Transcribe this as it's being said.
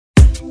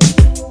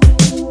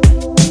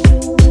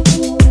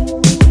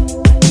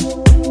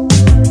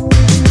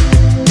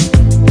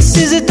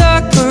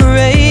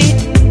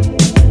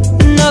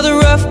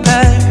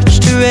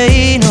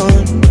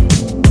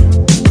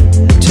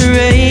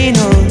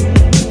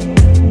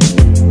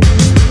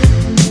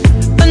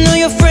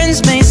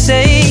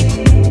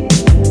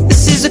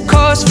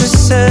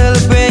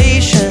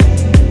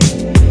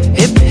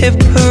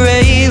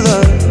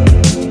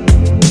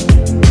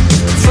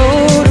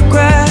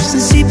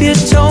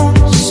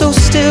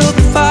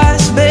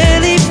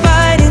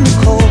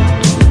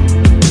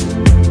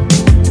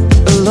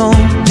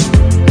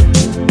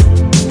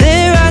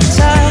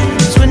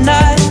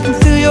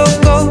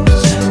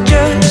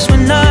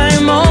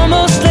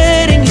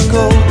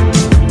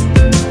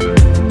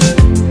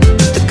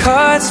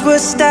cards were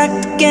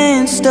stacked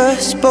against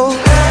us both.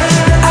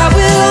 I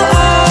will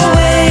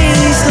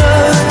always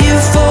love you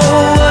for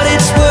what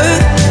it's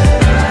worth.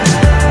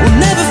 We'll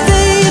never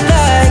fade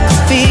like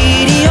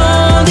graffiti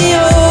on the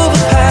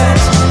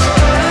overpass.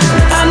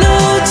 I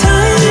know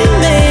time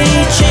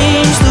may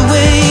change the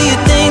way you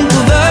think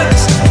of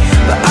us,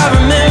 but I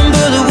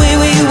remember the way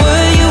we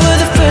were. You were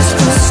the first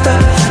full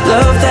stop,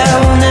 love that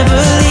will never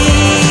leave.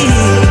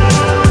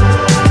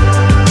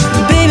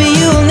 Baby,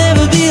 you'll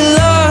never be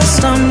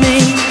lost on me.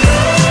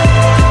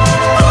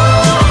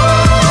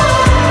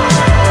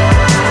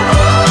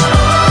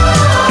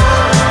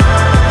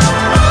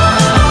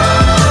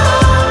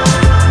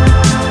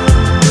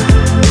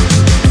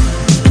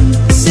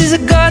 This is a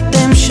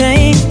goddamn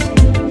shame.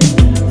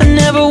 I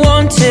never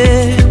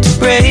wanted to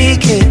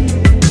break it,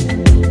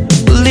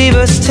 we'll leave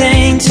us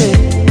tainted.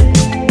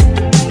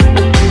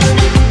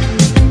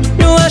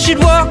 No, I should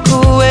walk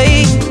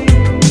away,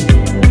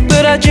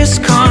 but I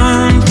just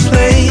can't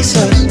replace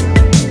us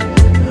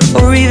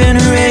or even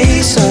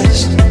erase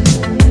us.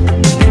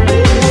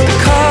 The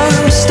car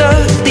was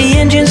stuck, the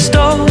engine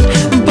stalled,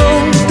 and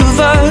both of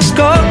us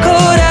got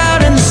caught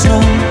out in the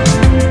snow,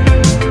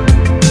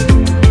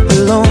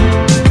 alone.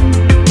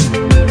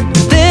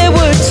 There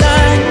were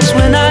times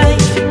when I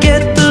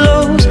forget the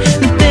lows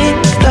and think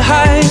the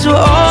highs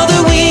were all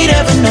that we'd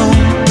ever known.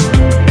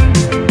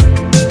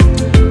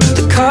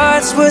 The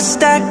cards were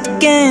stacked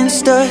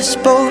against us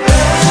both.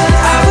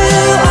 I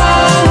will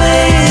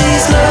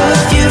always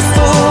love you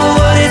for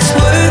what it's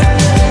worth.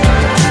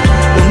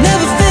 We'll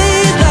never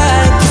fade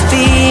like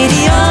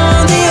graffiti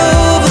on the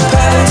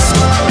overpass.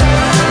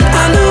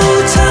 I know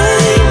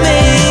time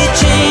may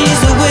change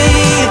the way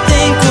you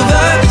think of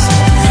us,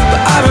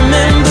 but I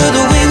remember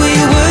the way we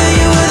were.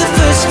 You were the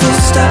first full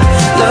stop,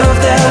 love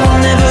that will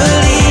never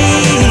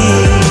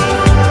leave.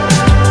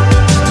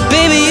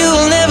 Baby, you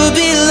will never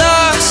be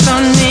lost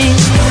on me.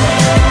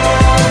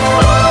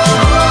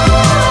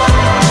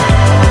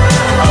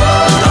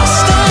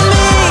 Lost on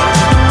me.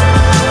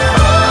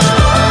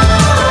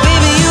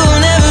 Baby, you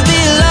will never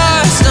be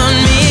lost on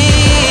me.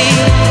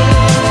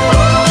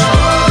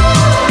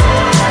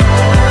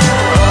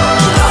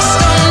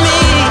 Lost on me.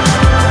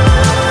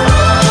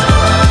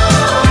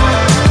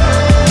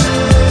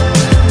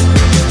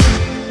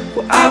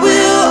 Well, I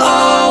will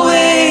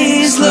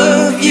always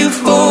love you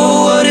for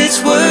what it's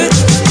worth.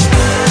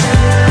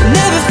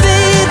 Never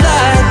fade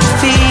like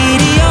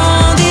graffiti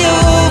on the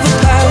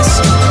overpass.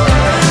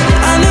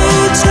 I know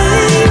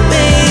time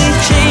may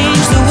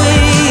change the way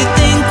you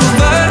think of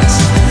us,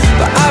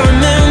 but I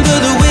remember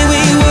the way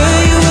we were.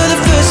 You were the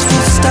first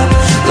full stop,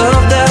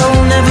 love that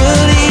will never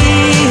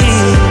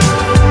leave.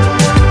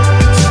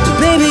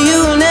 Baby, you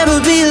will never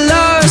be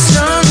lost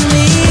on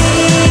me.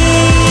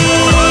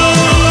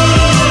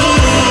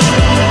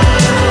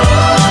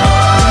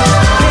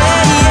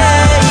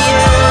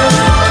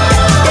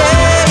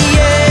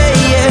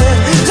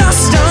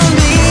 Lost on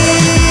me.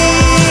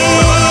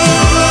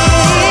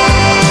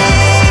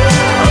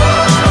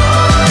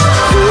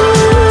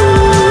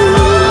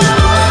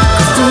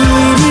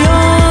 Graffiti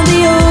on the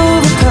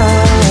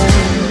overpass.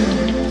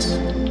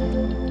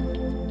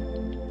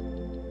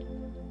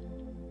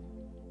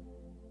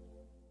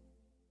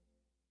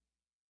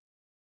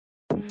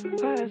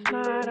 Last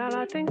night, all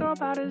I think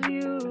about is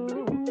you.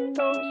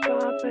 Don't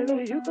stop, baby,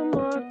 you come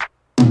on.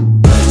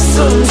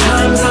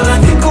 Sometimes all I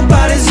think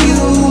about is you.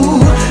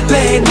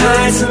 Late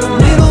nights in the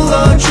middle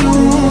of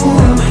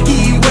June.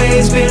 Heat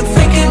waves been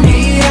faking me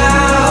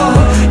out.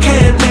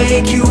 Can't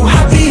make you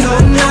happier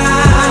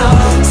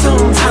now.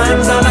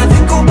 Sometimes all I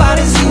think about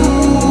is you.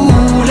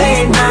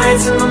 Late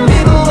nights in the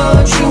middle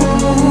of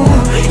June.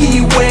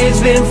 Heat waves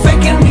been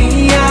faking me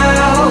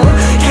out.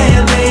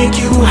 Can't make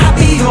you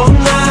happier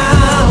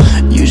now.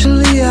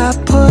 Usually I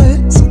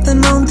put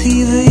something on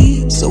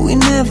TV, so we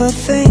never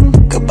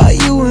think about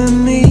you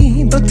and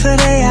me. But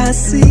today I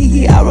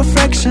see our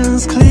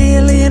reflections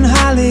clearly in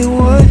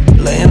Hollywood,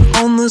 laying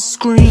on the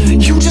screen.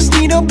 You just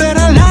need a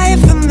better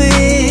life than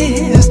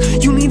this.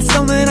 You need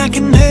something I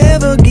can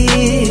never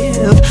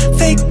give.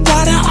 Fake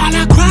water all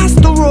across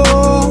the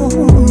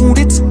road.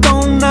 It's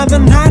gone now, the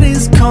night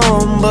is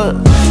come. But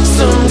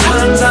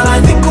sometimes all I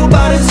think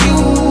about is you.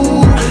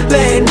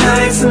 Late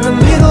nights in the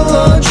middle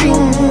of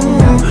June.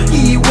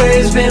 Heat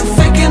waves been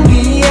faking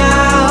me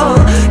out.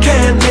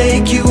 Can't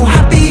make you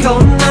happier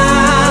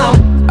now.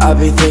 I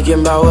be thinking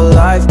about what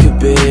life could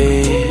be.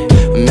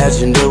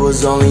 Imagined it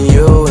was only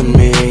you and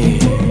me.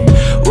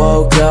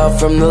 Woke up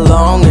from the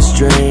longest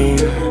dream.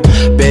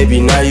 Baby,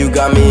 now you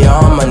got me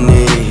on my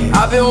knees.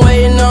 I've been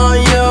waiting on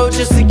you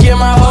just to get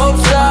my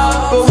hopes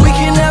up, but we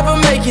can never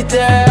make it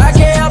there. I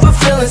can't help but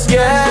feeling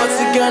scared. What's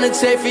it gonna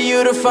take for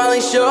you to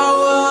finally show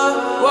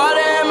up?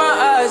 Water in my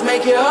eyes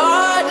make it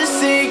hard to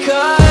see,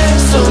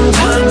 cause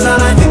sometimes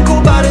all I think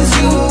about is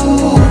you.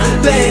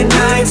 Late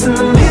nights in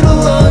the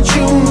middle of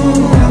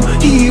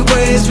June. Heat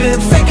waves been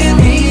faking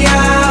me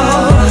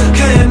out.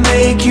 Can't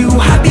make you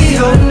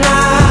happier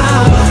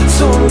now.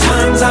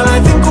 Sometimes all I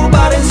think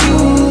about is you.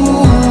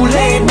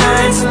 Late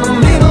nights in the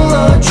middle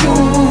of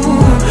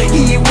June.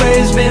 Heat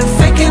waves been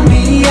faking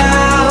me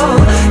out.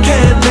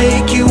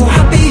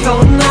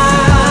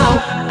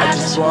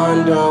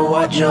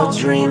 you're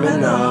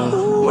dreaming of.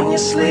 When you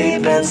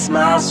sleep and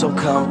smile so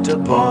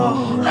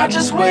comfortable, I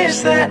just wish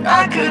that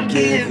I could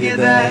give you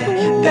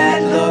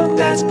that look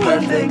that's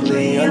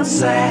perfectly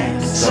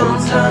unsaid.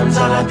 Sometimes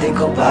all I think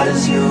about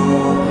is you.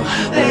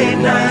 Late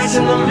nights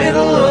in the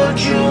middle of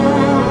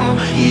June.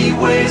 Heat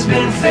waves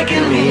been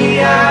faking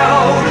me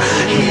out.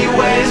 Heat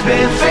waves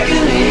been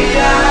faking me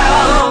out.